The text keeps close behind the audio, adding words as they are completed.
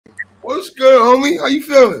What's good, homie? How you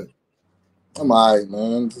feeling? I'm alright,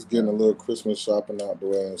 man. Just getting a little Christmas shopping out the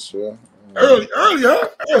way and shit. Early, huh?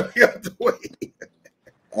 Early out the way.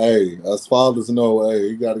 Hey, as fathers know, hey,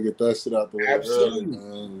 you got to get that shit out the way Absolutely. early,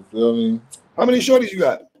 man. You feel me? How many shorties you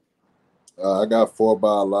got? I got 4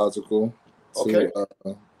 biological, Okay.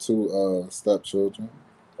 two stepchildren.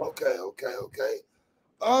 Okay.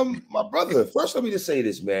 My brother. First, let me just say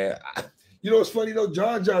this, man. You know, it's funny though.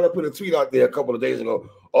 John I put a tweet out there a couple of days ago.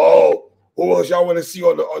 Oh, who else y'all want to see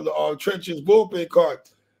on the Trenches bullpen card?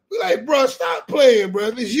 We like, bro, stop playing, bro.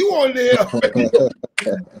 It's you on there.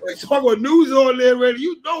 Like, talk about news on there already.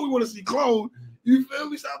 You know we want to see Clone. You feel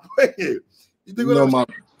me? Stop playing. You think my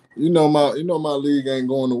league ain't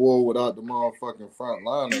going to war without the motherfucking front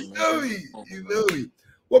liner, man. You know me.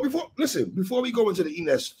 Well, before we go into the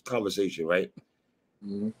Ness conversation, right?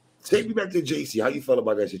 Mm-hmm. Take me back to JC. How you felt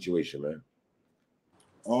about that situation, man?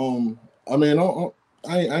 I mean,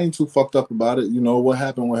 I ain't too fucked up about it. You know, what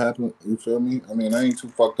happened. You feel me? I mean, I ain't too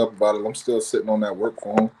fucked up about it. I'm still sitting on that work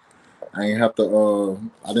phone. I ain't have to,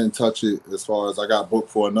 I didn't touch it as far as I got booked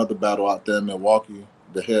for another battle out there in Milwaukee,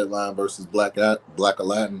 the headline versus Black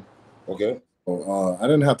Aladdin. Okay. So, I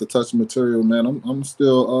didn't have to touch the material, man. I'm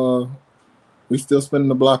still, we still spinning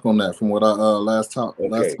the block on that from what I, last time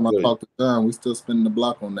I talked to John, we still spinning the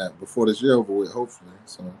block on that before this year over with, hopefully.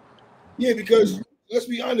 So. Yeah, because let's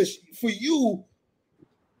be honest, for you,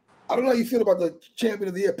 I don't know how you feel about the champion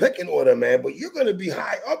of the year pecking order, man, but you're going to be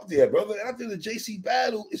high up there, brother. And I think the JC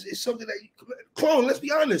battle is something that Clone, let's be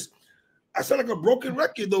honest. I sound like a broken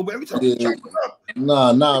record, though, but every time you chop it up.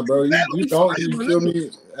 Nah, bro. You feel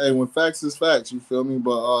me? Hey, when facts is facts, you feel me?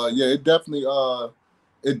 But, yeah, it definitely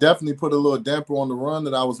put a little damper on the run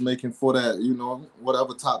that I was making for that, you know,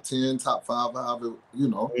 whatever, top 10, top 5, however, you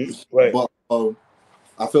know. Right. But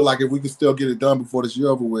I feel like if we can still get it done before this year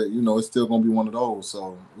over with, you know, it's still going to be one of those.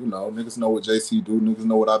 So, you know, niggas know what JC do. Niggas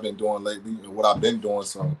know what I've been doing lately and what I've been doing.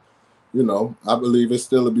 So, you know, I believe it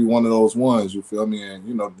still will be one of those ones, you feel me? And,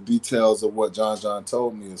 you know, the details of what John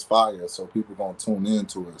told me is fire. So people going to tune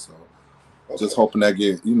into it. So just hoping that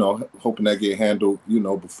get handled, you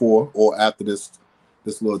know, before or after this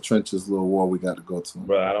little trenches, little war we got to go to.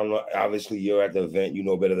 Bro, I don't know. Obviously, you're at the event. You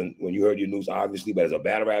know better than when you heard your news, obviously. But as a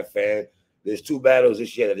battle rap fan, there's 2 battles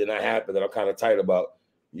this year that did not happen that I'm kind of tight about.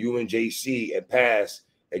 You and JC and Pass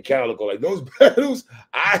and Calico. Like, those battles,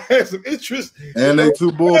 I had some interest. And they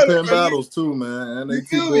 2 bullpen battles, too, man. And they 2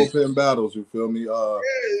 bullpen battles, you feel me?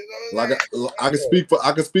 Like, I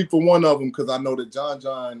can speak for one of them because I know that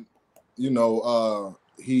John, you know,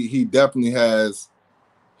 he definitely has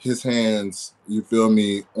his hands, you feel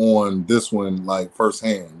me, on this one, like,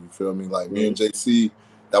 firsthand, you feel me? Like, me and JC,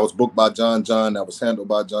 that was booked by John, that was handled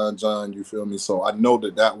by John, you feel me? So I know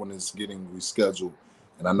that one is getting rescheduled,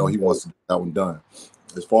 and I know he wants to get that one done.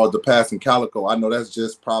 As far as the Pass and Calico, I know that's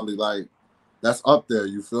just probably, like, that's up there,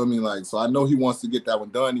 you feel me? Like, so I know he wants to get that one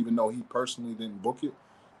done, even though he personally didn't book it.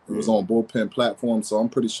 It was on Bullpen platform, so I'm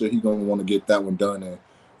pretty sure he's going to want to get that one done. And,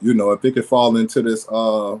 you know, if it could fall into this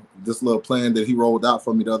this little plan that he rolled out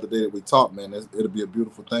for me the other day that we talked, man, it'll be a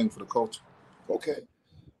beautiful thing for the culture. Okay.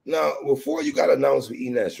 Now, before you got announced with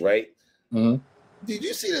Ness, right? Mm-hmm. Did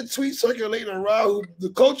you see the tweet circulating around who the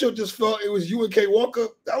culture just felt it was you and K Walker?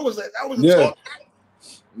 That was a talk.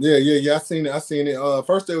 Yeah. I seen it.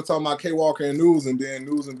 First they were talking about K Walker and News, and then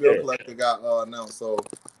News and Bill Collector got announced. So,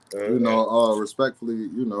 you know, respectfully,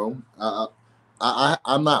 you know,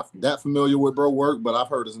 I'm not that familiar with bro work, but I've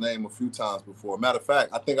heard his name a few times before. Matter of fact,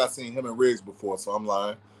 I think I've seen him and Riggs before, so I'm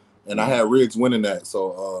lying. And I had Riggs winning that,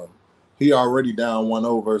 so he already down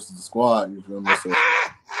 1-0 versus the squad. You feel me? So,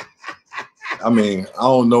 I mean, I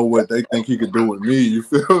don't know what they think he could do with me. You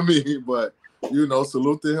feel me? But you know,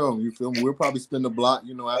 salute to him. You feel me? We'll probably spin the block.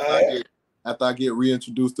 You know, after I get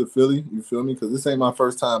reintroduced to Philly. You feel me? Because this ain't my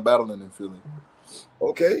first time battling in Philly.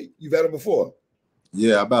 Okay, you battled before.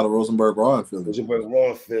 Yeah, I battled Rosenberg Raw in Philly.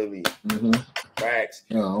 Mm-hmm. Facts.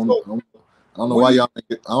 Yeah, I don't know why y'all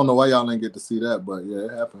didn't get to see that, but yeah,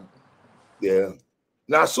 it happened. Yeah.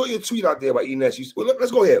 Now I saw your tweet out there about Ness.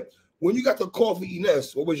 Let's go ahead. When you got the call for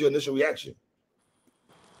Ness, what was your initial reaction?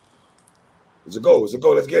 It's a go.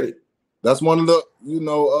 Let's get it. That's one of the, you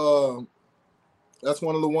know, that's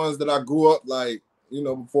one of the ones that I grew up like, you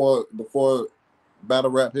know, before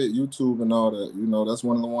battle rap hit YouTube and all that. You know, that's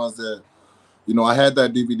one of the ones that, you know, I had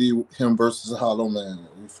that DVD, him versus Hollow Man.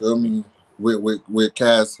 You feel me? With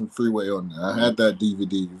Cass and Freeway on there. I had that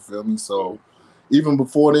DVD. You feel me? So even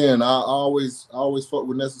before then, I always fucked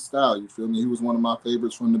with Ness's style. You feel me? He was one of my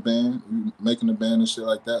favorites from the band, making the band and shit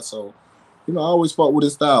like that. So, you know, I always fought with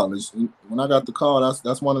his style. When I got the call,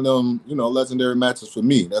 that's one of them, you know, legendary matches for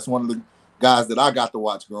me. That's one of guys that I got to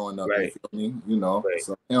watch growing up. Right. You feel me? You know, Right.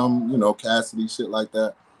 so him, you know, Cassidy, shit like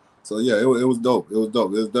that. So yeah, it was dope. It was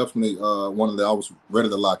dope. It was definitely one of the I was ready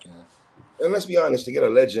to lock in. And let's be honest, to get a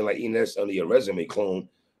legend like Ness under your resume, clone,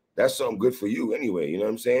 that's something good for you anyway. You know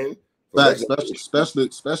what I'm saying? Facts,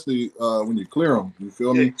 especially when you clear them. You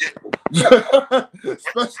feel me?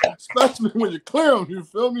 especially when you clear them. You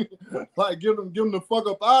feel me? Like give them the fuck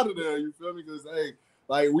up out of there. You feel me? Because hey,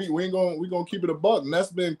 like we gonna keep it a buck.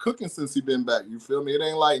 Ness been cooking since he been back. You feel me? It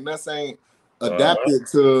ain't like Ness ain't adapted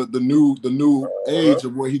to the new age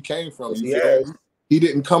of where he came from. You feel me? He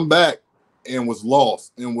didn't come back and was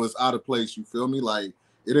lost and was out of place. You feel me? Like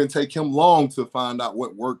it didn't take him long to find out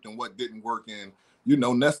what worked and what didn't work. And you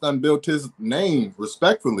know, Ness done built his name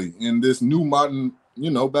respectfully in this new modern,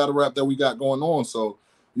 you know, battle rap that we got going on. So,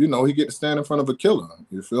 you know, he get to stand in front of a killer.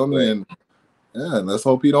 You feel me? Right. And yeah, let's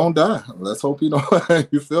hope he don't die. Let's hope he don't.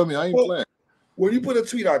 You feel me? I ain't playing. When you put a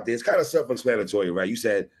tweet out there, it's kind of self-explanatory, right? You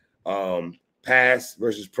said past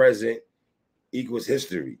versus present equals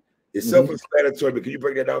history. It's self-explanatory, but can you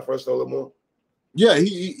break that down for us a little more? Yeah,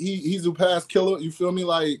 he's a past killer. You feel me?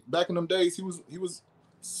 Like back in them days, he was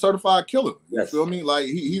certified killer. You feel me? Like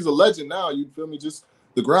he's a legend now. You feel me? Just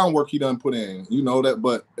the groundwork he done put in. You know that.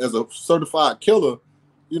 But as a certified killer,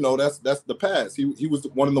 you know that's the past. He was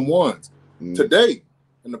one of them ones. Today,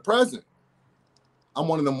 in the present, I'm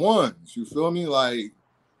one of them ones. You feel me? Like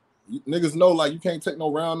niggas know, like you can't take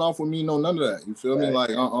no round off with me, no none of that. You feel me? Like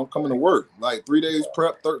I'm coming to work. Like 3 days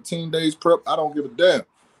prep, 13 days prep. I don't give a damn.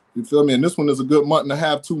 You feel me? And this one is a good month and a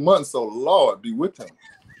half, 2 months. So Lord be with him.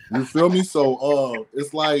 You feel me? So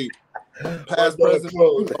it's like past, present. You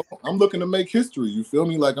know, I'm looking to make history. You feel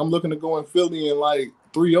me? Like I'm looking to go in Philly and like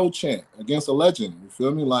 3-0 chant against a legend. You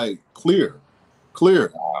feel me? Like clear.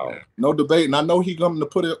 Wow. No debate. And I know he coming to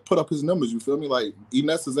put up his numbers. You feel me? Like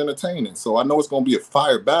Ness is entertaining. So I know it's gonna be a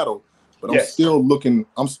fire battle, but I'm still looking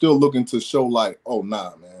to show like, oh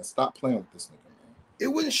nah, man, stop playing with this nigga, man. It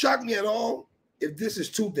wouldn't shock me at all if this is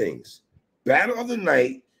two things: battle of the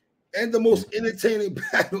night and the most entertaining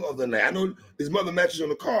battle of the night. I know there's other matches on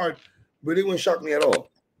the card, but it wouldn't shock me at all.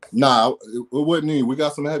 Nah, it wouldn't even. We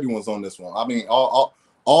got some heavy ones on this one. I mean, all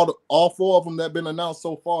 4 of them that have been announced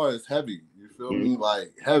so far is heavy. You feel me?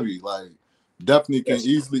 Like heavy. Like definitely can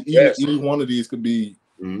easily either one of these could be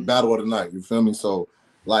battle of the night. You feel me? So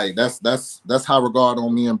like that's high regard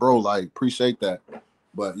on me and bro. Like appreciate that.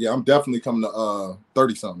 But yeah, I'm definitely coming to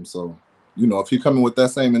 30 something. So you know, if you're coming with that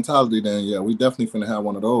same mentality, then yeah, we definitely finna have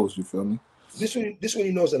one of those. You feel me? This one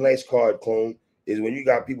you know is a nice card, clone, is when you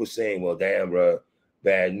got people saying, well, damn, bro,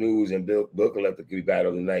 bad news, and Bill Collector could be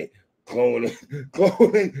battle of the night. Clone, you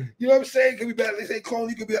know what I'm saying? Could be battle. They say clone,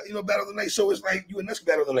 you could be, you know, battle of the night. So it's like you and Ness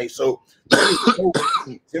battle of the night. So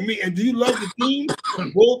to me, and do you love the team?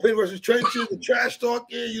 Bullpen versus trenches, the trash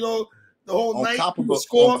talking, you know, the whole on night. Top of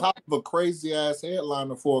on top of a crazy ass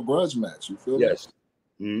headliner for a grudge match. You feel me? Yes.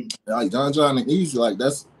 Like John and Easy, like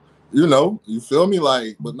that's, you know, you feel me?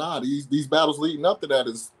 Like, but nah, these battles leading up to that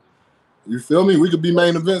is, you feel me? We could be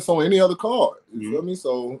main events on any other card. You feel me?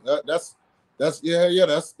 So that's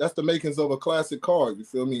the makings of a classic card. You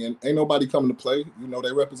feel me? And ain't nobody coming to play. You know,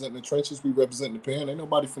 they represent the trenches, we represent the pen. Ain't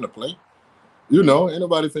nobody finna play. You know, ain't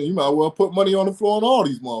nobody finna. You might well put money on the floor on all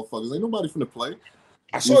these motherfuckers. Ain't nobody finna play.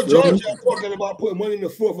 I saw John talking about putting money in the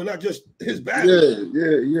floor for not just his battle.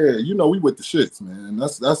 Yeah. You know, we with the shits, man.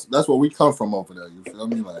 That's where we come from over there. You feel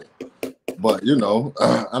me? Like, but you know,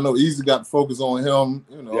 I know Easy got to focus on him.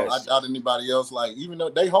 You know, I doubt anybody else. Like, even though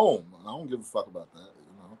they home, I don't give a fuck about that.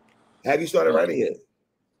 You know. Have you started writing yet?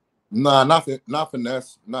 Nah, not for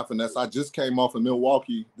Ness. I just came off of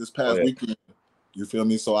Milwaukee this past weekend. You feel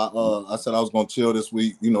me? So I said I was gonna chill this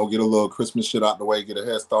week. You know, get a little Christmas shit out the way, get a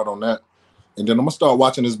head start on that. And then I'm gonna start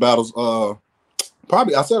watching his battles.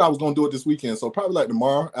 Probably I said I was gonna do it this weekend, so probably like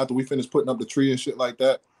tomorrow after we finish putting up the tree and shit like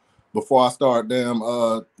that. Before I start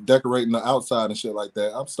decorating the outside and shit like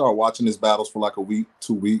that, I'll start watching his battles for like a week,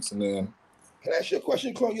 2 weeks, and then. Can I ask you a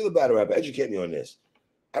question, Clone? You're the battle rapper. Educate me on this.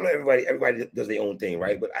 I know everybody does their own thing,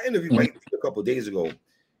 right? But I interviewed Mike a couple of days ago,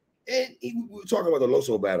 and we were talking about the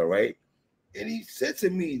Loso battle, right? And he said to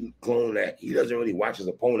me, Clone, that he doesn't really watch his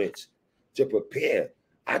opponents to prepare.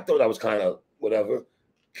 I thought that was kind of whatever.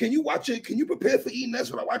 Can you watch it? Can you prepare for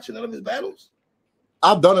Ness without watching none of his battles?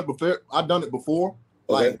 I've done it before.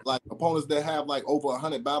 Okay. Like opponents that have like over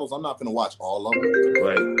 100 battles, I'm not gonna watch all of them.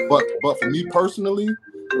 Right. But for me personally,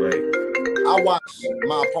 I watch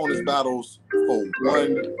my opponent's battles for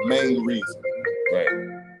one main reason. Right.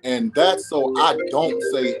 And that's so I don't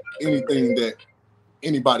say anything that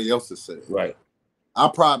anybody else has said. Right. I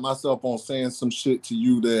pride myself on saying some shit to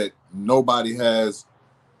you that nobody has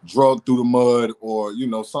drugged through the mud, or you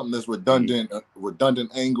know, something that's redundant, a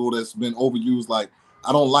redundant angle that's been overused. Like,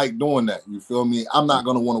 I don't like doing that. You feel me? I'm not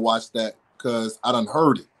gonna want to watch that because I done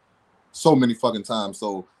heard it so many fucking times.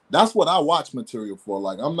 So that's what I watch material for.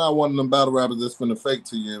 Like, I'm not one of them battle rappers that's finna fake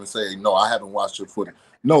to you and say, no, I haven't watched your footage.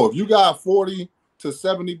 No, if you got 40 to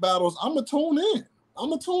 70 battles, I'ma tune in. I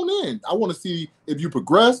want to see if you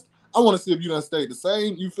progressed. I want to see if you done stayed the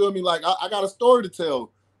same. You feel me? Like, I got a story to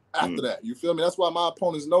tell after that. You feel me? That's why my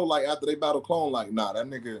opponents know, like, after they battle Clone, like, nah, that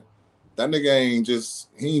nigga ain't just,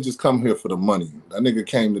 he ain't just come here for the money. That nigga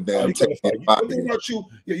came to damn take it. About you,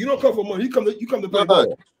 yeah, you don't come for money. You come to play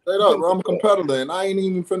ball. Straight up, bro, I'm a competitor, and I ain't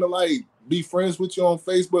even finna like be friends with you on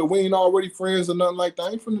Facebook. We ain't already friends or nothing like that. I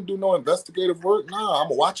ain't finna do no investigative work. Nah, I'm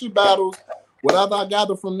gonna watch your battles. Whatever I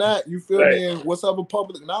gather from that, you feel me? And whatever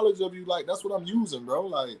public knowledge of you, like, that's what I'm using, bro.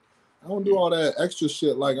 Like, I don't do all that extra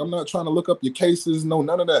shit. Like, I'm not trying to look up your cases. No,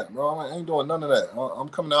 none of that, bro. I ain't doing none of that. I'm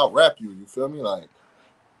coming out rap you. You feel me? Like,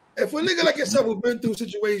 if a nigga like yourself who's been through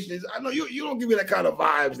situations, I know you don't give me that kind of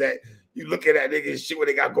vibes that you look at that nigga and shit what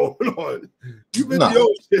they got going on. You been through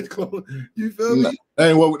your shit, you feel me?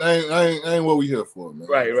 Ain't what we here for, man.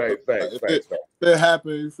 Right. Facts. If it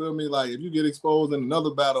happen, you feel me? Like, if you get exposed in another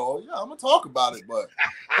battle, oh yeah, I'm gonna talk about it, but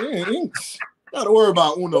ain't gotta worry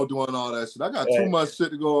about Uno doing all that shit. I got too much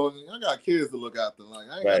shit to go on. I got kids to look after. Like,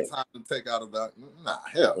 I ain't got time to take out of that. Nah,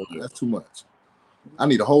 hell, that's too much. I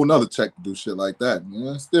need a whole nother check to do shit like that,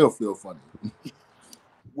 man. I still feel funny.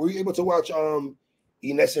 Were you able to watch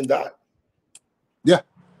Ness and Dot? Yeah,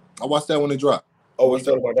 I watched that when it dropped. Oh, we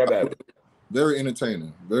talking about that battle. Very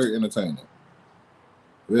entertaining.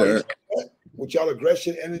 Yeah. With y'all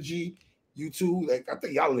aggression, energy, you two, like, I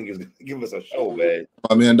think y'all niggas give us a show, man.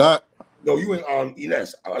 I mean, Dot. No, you and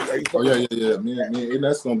Ness. Oh yeah. Me and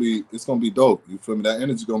that's gonna be dope. You feel me? That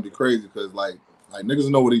energy gonna be crazy because like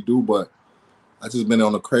niggas know what he do, but I just been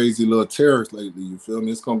on a crazy little tear lately. You feel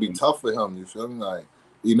me? It's gonna be tough for him. You feel me? Like,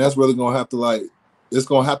 Ness really gonna have to, like, it's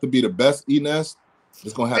gonna have to be the best Ness.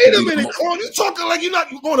 It's gonna have to be. Wait a minute, Clone. You talking like you're not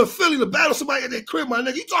going to Philly to battle somebody at their crib, my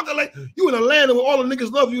nigga. You talking like you in Atlanta where all the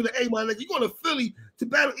niggas love you in the A, my nigga. You going to Philly to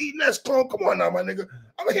battle Ness, Clone? Come on now, my nigga.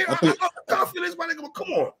 I'm here. I got confidence, my nigga. But come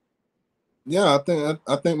on. Yeah,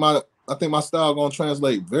 I think my style gonna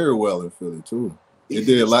translate very well in Philly too. It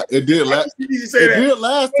did last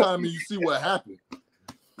time, and you see what happened.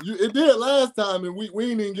 It did last time, and we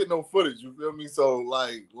ain't even get no footage. You feel me? So,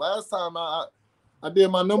 like, last time I did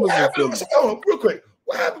my numbers in Philly. Hold on, real quick.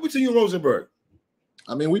 What happened between you and Rosenberg?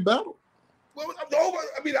 I mean, we battled. Well,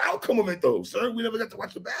 the outcome of it though, sir. We never got to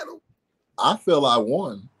watch the battle. I feel I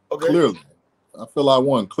won. Okay. Clearly. I feel I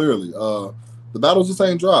won clearly. The battles just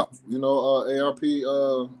ain't dropped. You know, ARP,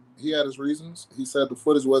 he had his reasons. He said the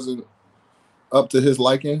footage wasn't up to his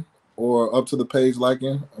liking or up to the page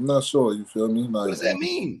liking. I'm not sure. You feel me? Like, what does that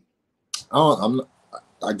mean?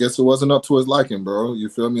 I guess it wasn't up to his liking, bro. You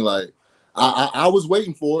feel me? Like, I was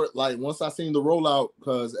waiting for it. Like, once I seen the rollout,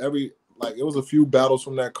 because it was a few battles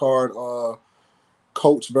from that card.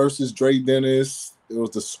 Coach versus Dre Dennis. It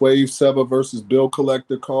was the Swave Seba versus Bill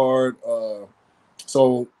Collector card.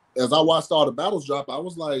 So as I watched all the battles drop, I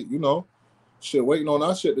was like, you know, shit, waiting on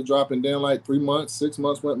our shit to drop. And then like 3 months, 6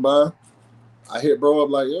 months went by. I hit bro up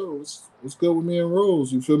like, yo, what's good with me and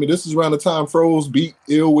Rose? You feel me? This is around the time Froze beat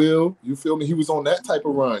Ill Will. You feel me? He was on that type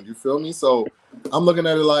of run. You feel me? So I'm looking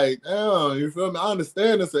at it like, damn, you feel me? I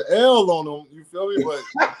understand it's an L on him. You feel me?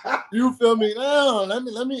 But you feel me? Damn,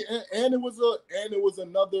 let me. And it was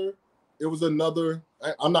another.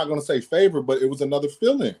 I'm not gonna say favor, but it was another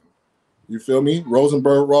feeling. You feel me?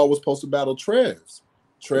 Rosenberg Raw was supposed to battle Trez.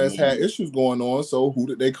 Trez had issues going on, so who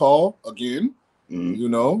did they call again? You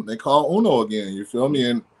know, they called Uno again. You feel me?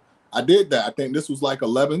 And I did that. I think this was like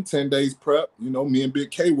 10 days prep. You know, me and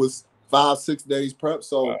Big K was 5-6 days prep.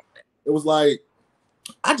 So it was like,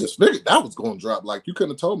 I just figured that was going to drop. Like, you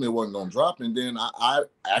couldn't have told me it wasn't going to drop. And then I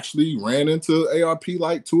actually ran into ARP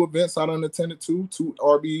like 2 events I done attended to, 2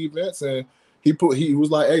 RB events. And he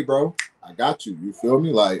was like, hey, bro, I got you. You feel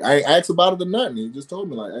me? Like, I ain't asked about it or nothing. He just told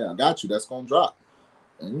me like, hey, I got you. That's going to drop.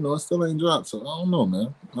 And, you know, it still ain't dropped. So, I don't know,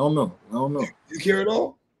 man. I don't know. You care at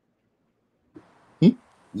all? Do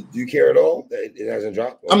you care at all that it hasn't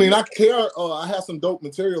dropped? I mean, I care. I have some dope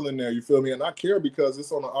material in there. You feel me? And I care because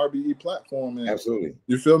it's on the RBE platform. And absolutely.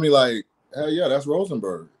 You feel me? Like, hell yeah, that's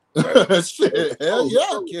Rosenberg. Right. Shit, hell yeah,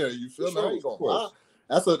 I care. You feel me? I ain't gonna lie.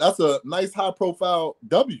 That's a nice high profile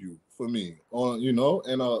W for me on, you know,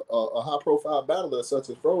 and a high profile battler such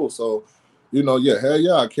as Froze. So, you know, yeah, hell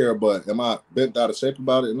yeah, I care. But am I bent out of shape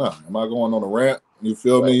about it? Nah. Am I going on a rant? You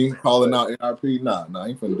feel me? Calling out ARP? Nah, I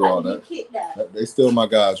ain't finna do all that. They still my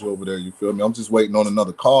guys over there. You feel me? I'm just waiting on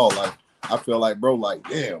another call. Like, I feel like, bro, like,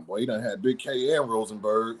 damn, boy, he done had Big K and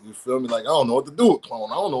Rosenberg. You feel me? Like, I don't know what to do with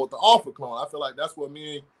Clone. I don't know what to offer Clone. I feel like that's what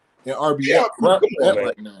me and RBF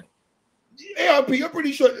right now. ARP, I'm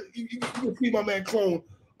pretty sure you can feed my man Clone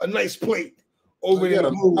a nice plate over in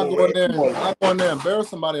the blue room. I go in there and embarrass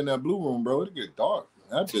somebody in that blue room, bro. It'll get dark.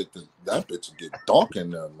 That bitch will get dark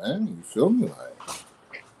in there, man. You feel me? Like,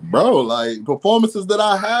 bro, like performances that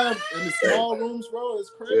I have in the small rooms, bro, it's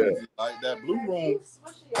crazy. Yeah. Like that blue room,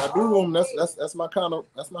 that's my kind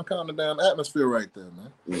of damn atmosphere right there,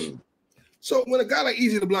 man. Mm. So when a guy like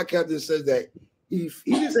Easy the Block Captain says that he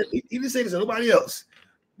didn't say this to nobody else,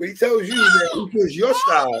 but he tells you that he feels your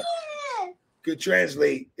style could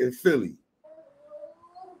translate in Philly.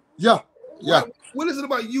 Yeah. What is it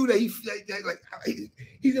about you that he's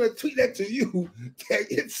gonna tweet that to you that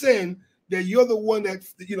it's saying that you're the one that,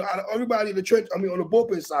 you know, out of everybody in the trench, I mean on the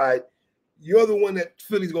bullpen side, you're the one that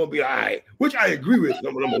Philly's gonna be all right, which I agree with.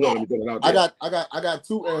 Number one, let me put it out there. I got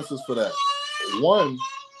two answers for that. One,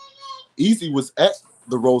 Easy was at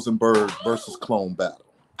the Rosenberg versus Clone battle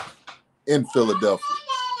in Philadelphia.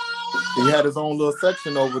 He had his own little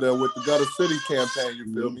section over there with the Gutter City campaign,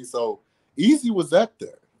 you feel me? So Easy was at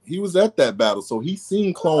there. He was at that battle. So he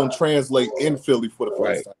seen Clone translate in Philly for the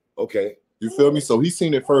first time. Okay. You feel me? So he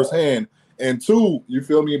seen it firsthand. And two, you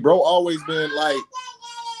feel me? Bro always been like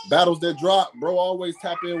battles that drop, bro always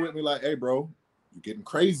tap in with me like, hey, bro, you getting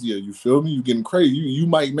crazier. You feel me? You getting crazy. You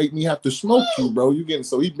might make me have to smoke you, bro. You getting,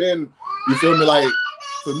 so he been, you feel me, like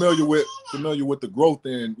familiar with the growth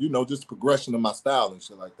and, you know, just progression of my style and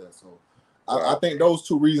shit like that. So I think those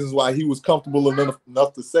two reasons why he was comfortable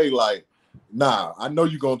enough to say like, nah, I know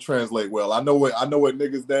you're gonna translate well. I know what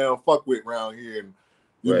niggas down fuck with around here and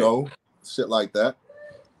you know, shit like that.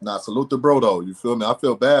 Nah, salute the bro though, you feel me? I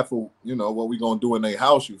feel bad for, you know, what we gonna do in their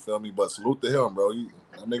house, you feel me? But salute to him, bro.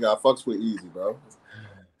 That nigga I fucks with Easy, bro.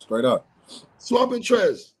 Straight up. Swamp and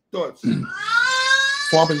Trez, thoughts?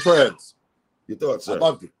 Swamp and Trez. Your thoughts, sir?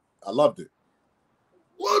 I loved it.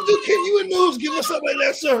 Well, dude, can you and News give us something like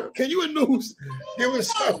that, sir? Can you and News give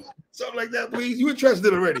us something like that, please? You and Trez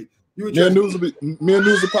did already. Me and News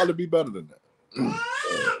will probably be better than that.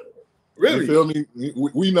 Really? You feel me?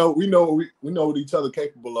 We know what each other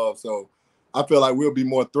capable of. So I feel like we'll be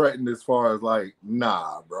more threatened as far as like,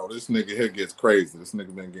 nah, bro, this nigga here gets crazy. This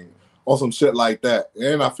nigga been getting on some shit like that.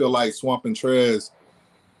 And I feel like Swamp and Trez,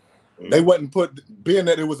 they wasn't being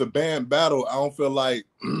that it was a band battle. I don't feel like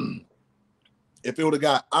if it would have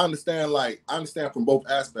got, I understand from both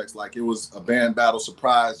aspects. Like it was a band battle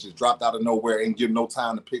surprise, just dropped out of nowhere and give no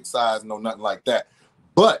time to pick sides, no nothing like that.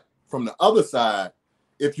 But from the other side,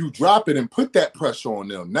 if you drop it and put that pressure on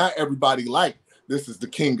them, not everybody like this is the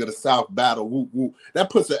King of the South battle. Woo, woo.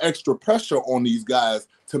 That puts an extra pressure on these guys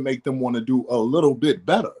to make them want to do a little bit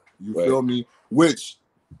better. You feel me? Which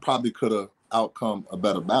probably could have outcome a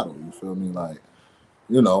better battle. You feel me? Like,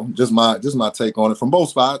 you know, just my take on it from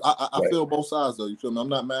both sides. I feel both sides though. You feel me? I'm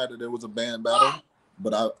not mad that it was a band battle,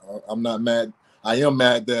 but I'm not mad. I am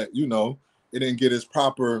mad that, you know, it didn't get its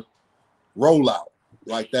proper rollout.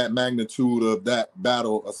 Like that magnitude of that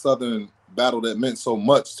battle, a Southern battle that meant so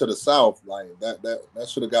much to the South, like that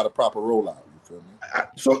should have got a proper rollout. You feel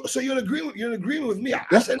me? So you're in agreement with me.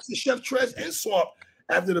 I said to Chef Trez and Swamp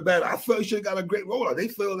after the battle. I felt you should have got a great rollout. They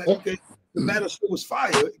feel like okay, the battle still was fire.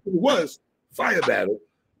 It was fire battle,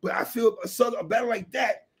 but I feel a battle like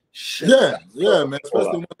that. Yeah, man.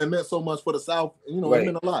 Especially when it meant so much for the South. You know, it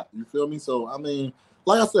meant a lot. You feel me? So I mean,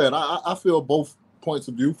 like I said, I feel both points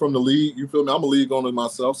of view from the league. You feel me? I'm a league owner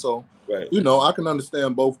myself, so you know I can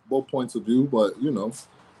understand both points of view. But you know,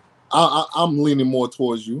 I'm leaning more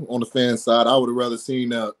towards you on the fan side. I would have rather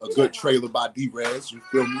seen a good trailer by D-Rez. You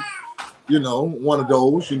feel me? You know, one of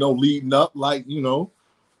those. You know, leading up, like you know,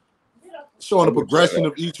 showing the progression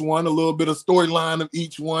of each one, a little bit of storyline of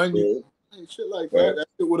each one. Shit like that. That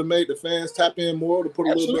shit would have made the fans tap in more to put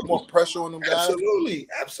a little bit more pressure on them guys. Absolutely.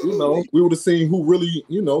 You know, we would have seen who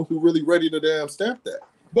really ready to damn stamp that.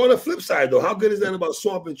 But on the flip side, though, how good is that about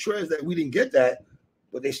Swamp and Trez that we didn't get that,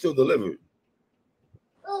 but they still delivered?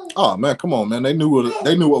 Oh man, come on, man. They knew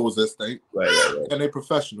what was at stake. Right. And they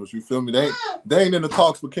professionals. You feel me? They ain't in the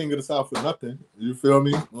talks for King of the South for nothing. You feel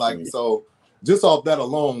me? Like so. Just off that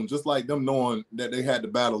alone, just like them knowing that they had to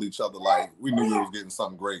battle each other, like we knew we was getting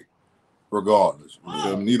something great. Regardless, you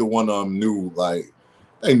feel me? Neither one of them knew. Like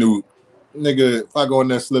they knew, nigga. If I go in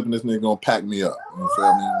there slipping, this nigga gonna pack me up. You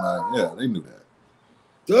feel me? Like, yeah, they knew that.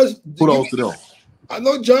 Kudos to them. I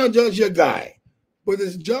know John John's your guy, but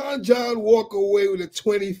does John walk away with a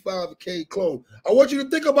 25K clone? I want you to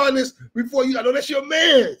think about this before you. I know that's your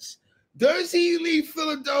man's. Does he leave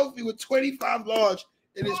Philadelphia with 25 large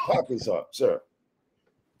in his pockets, sir?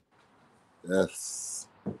 Yes.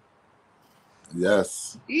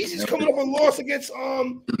 Yes. Easy's coming up a loss against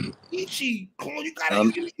Ichi. Come on, you gotta. I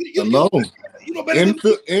know. You know better than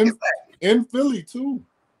me. In Philly too.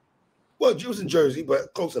 Well, it was in Jersey,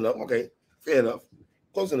 but close enough. Okay, fair enough.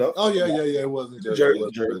 Close enough. Oh yeah. It wasn't Jersey.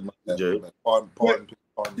 Jersey. Pardon.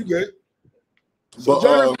 You good?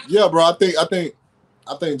 But yeah, bro. I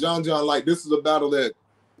think John like this is a battle that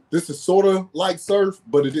this is sort of like Surf,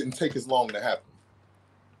 but it didn't take as long to happen.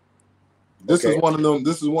 This is one of them.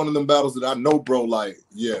 This is one of them battles that I know, bro. Like,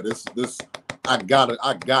 yeah, this. I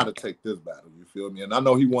gotta take this battle. You feel me? And I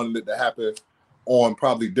know he wanted it to happen on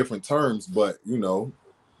probably different terms, but you know,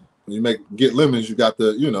 when you get lemons, you got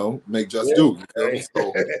to make just do. You feel me?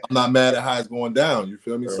 So I'm not mad at how it's going down. You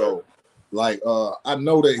feel me? So like, I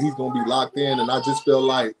know that he's gonna be locked in, and I just feel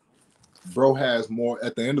like bro has more.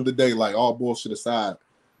 At the end of the day, like all bullshit aside,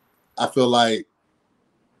 I feel like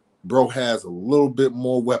bro has a little bit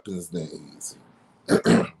more weapons than Easy.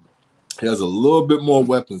 He has a little bit more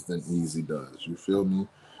weapons than Easy does. You feel me?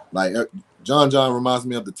 Like John reminds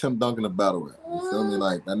me of the Tim Duncan of battle rap. You feel me?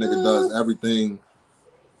 Like that nigga does everything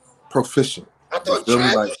proficient. I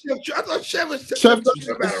thought Chef was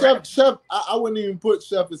Chef. I wouldn't even put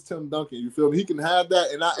Chef as Tim Duncan. You feel me? He can have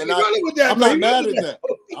that, and I'm not mad at that.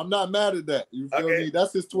 I'm not mad at that. You feel me?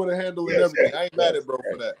 That's his Twitter handle and everything. I ain't mad at bro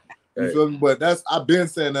for that. You feel me? But I've been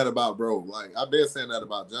saying that about bro. Like I've been saying that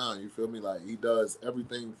about John. You feel me? Like he does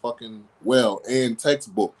everything fucking well and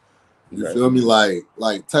textbook. You feel me?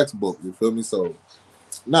 Like textbook. You feel me? So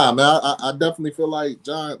nah, man. I definitely feel like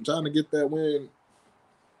John to get that win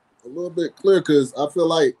a little bit clear because I feel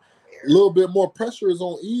like a little bit more pressure is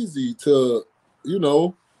on Easy to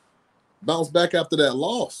bounce back after that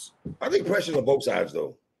loss. I think pressure's on both sides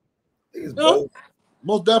though. I think it's both.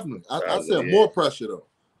 Most definitely. I said more pressure though.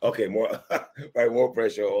 Okay, more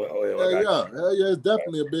pressure. Yeah.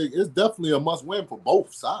 It's definitely a must win for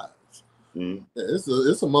both sides. Mm-hmm. Yeah,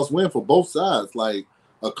 it's a must win for both sides. Like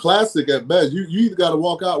a classic at best. You either got to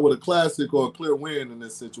walk out with a classic or a clear win in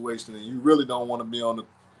this situation, and you really don't want to be on the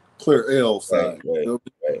clear L side. Right.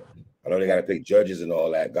 I know they got to pick judges and all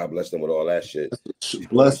that. God bless them with all that shit.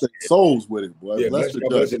 Bless their souls with it, boy. Yeah, bless the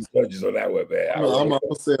judges on that one, man. I'm gonna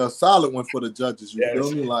say a solid one for the judges. You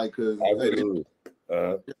feel me? Like, cause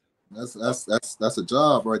that's a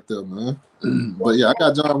job right there, man. But yeah, I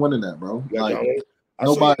got John winning that, bro. Like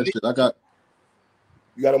nobody shit. I got.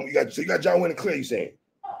 You got John winning clear. You saying?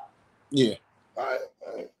 Yeah. All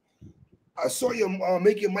right. I saw you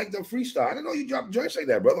make your mic'd up freestyle. I didn't know you dropped joints like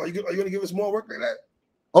that, brother. Are you gonna give us more work like that?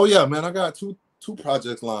 Oh yeah, man. I got two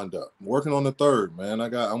projects lined up. I'm working on the third, man.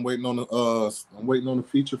 I'm waiting on the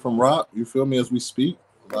feature from Rock. You feel me as we speak?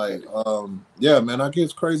 Like, yeah, man. I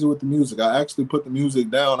get crazy with the music. I actually put the music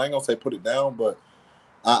down. I ain't gonna say put it down, but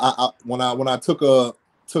when I took a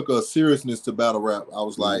seriousness to battle rap, I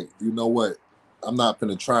was like, you know what? I'm not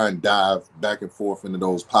gonna try and dive back and forth into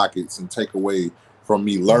those pockets and take away from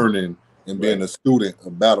me learning and being a student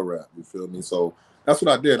of battle rap. You feel me? So that's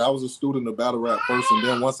what I did. I was a student of battle rap first, and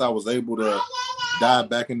then once I was able to dive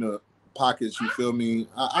back into pockets, you feel me?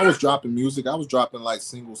 I was dropping music. I was dropping like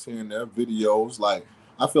singles here and there, videos. Like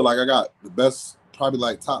I feel like I got the best, probably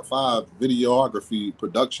like top 5 videography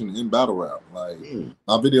production in battle rap. Like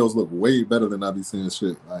my videos look way better than I be seeing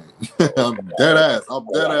shit. Like I'm dead ass. Like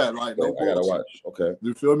no I gotta watch. Okay.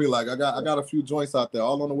 You feel me? Like I got a few joints out there,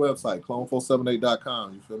 all on the website,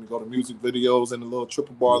 clone478.com. You feel me? Go to music videos in the little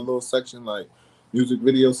triple bar little section, like music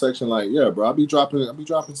video section. Like, yeah, bro, I'll be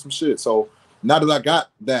dropping some shit. So now that I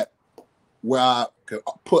got that where I could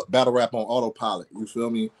put battle rap on autopilot, you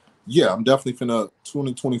feel me? Yeah, I'm definitely finna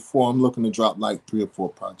 2024. I'm looking to drop like 3 or 4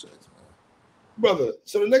 projects, man. Brother,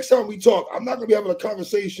 so the next time we talk, I'm not gonna be having a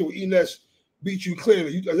conversation with Ness beat you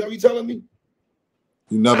clearly. Is that what you telling me?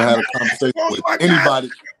 You never had a conversation with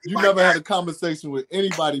anybody. You never had a conversation with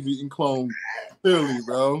anybody beating Clone clearly,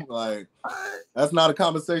 bro. Like that's not a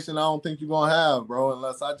conversation I don't think you're gonna have, bro.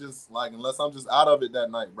 Unless I'm just out of it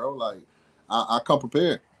that night, bro. Like I come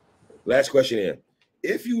prepared. Last question here: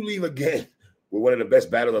 if you leave again with one of the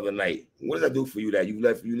best battles of the night, what does that do for you? That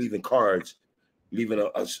you leaving cards, leaving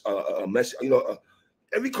a message.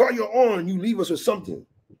 Every card you're on, you leave us with something.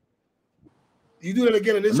 You do that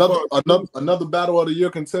again in this another battle of the year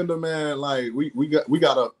contender, man. Like we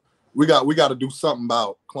gotta do something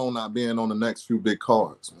about Clone not being on the next few big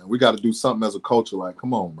cards, man. We got to do something as a culture. Like,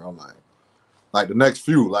 come on, bro. Like the next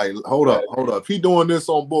few. Like, hold up. If he doing this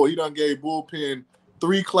on board, he done gave Bullpen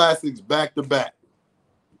 3 classics back to back.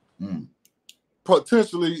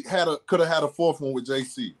 Potentially could have had a 4th one with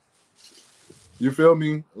JC. You feel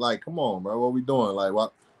me? Like, come on, bro. What we doing? Like,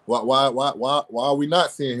 Why are we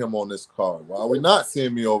not seeing him on this card? Why are we not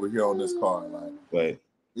seeing me over here on this card? Like, right.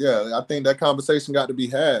 Yeah, I think that conversation got to be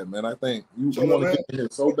had, man. I think you want to get in here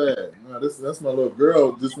so bad. Man, that's my little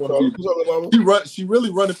girl. Just want to be. She really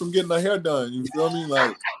running from getting her hair done. You feel me?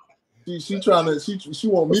 Like she trying to. She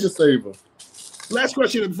want me to save her. Last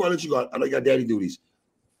question before I let you go. I know you got daddy duties.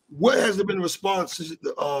 What has there been a response since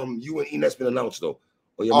you and Ness been announced though?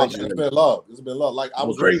 Or you mentioned it's been love. It's been love. Like I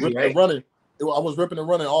was ripping and running. I was ripping and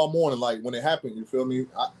running all morning. Like when it happened, you feel me?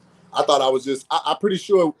 I thought I was just. I'm pretty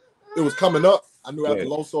sure it was coming up. I knew after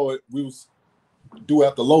Loso we was due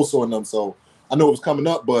after Loso and them, so I knew it was coming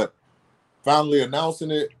up. But finally announcing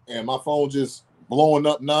it and my phone just blowing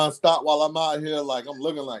up nonstop while I'm out here, like I'm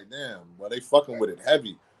looking like, damn, well they fucking with it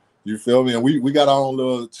heavy. You feel me? And we got our own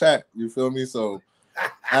little chat. You feel me? So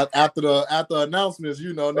after announcements,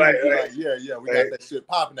 you know, niggas be like, yeah, we got that shit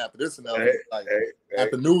popping after this announcement. Like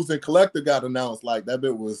after News and Collector got announced, like that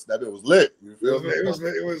bit was lit. You feel me? It was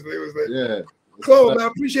lit. Yeah. Cool, man. I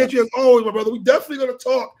appreciate you as always, my brother. We definitely gonna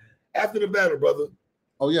talk after the battle, brother.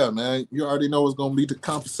 Oh yeah, man. You already know it's gonna lead to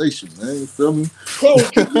conversation, man. You feel me? Cole,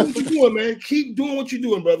 keep doing what you're doing, man. Keep doing what you're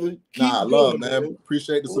doing, brother. I love, man.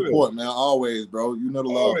 Appreciate the support, man. Always, bro. You know the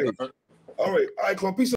love. All right, Cole. Peace.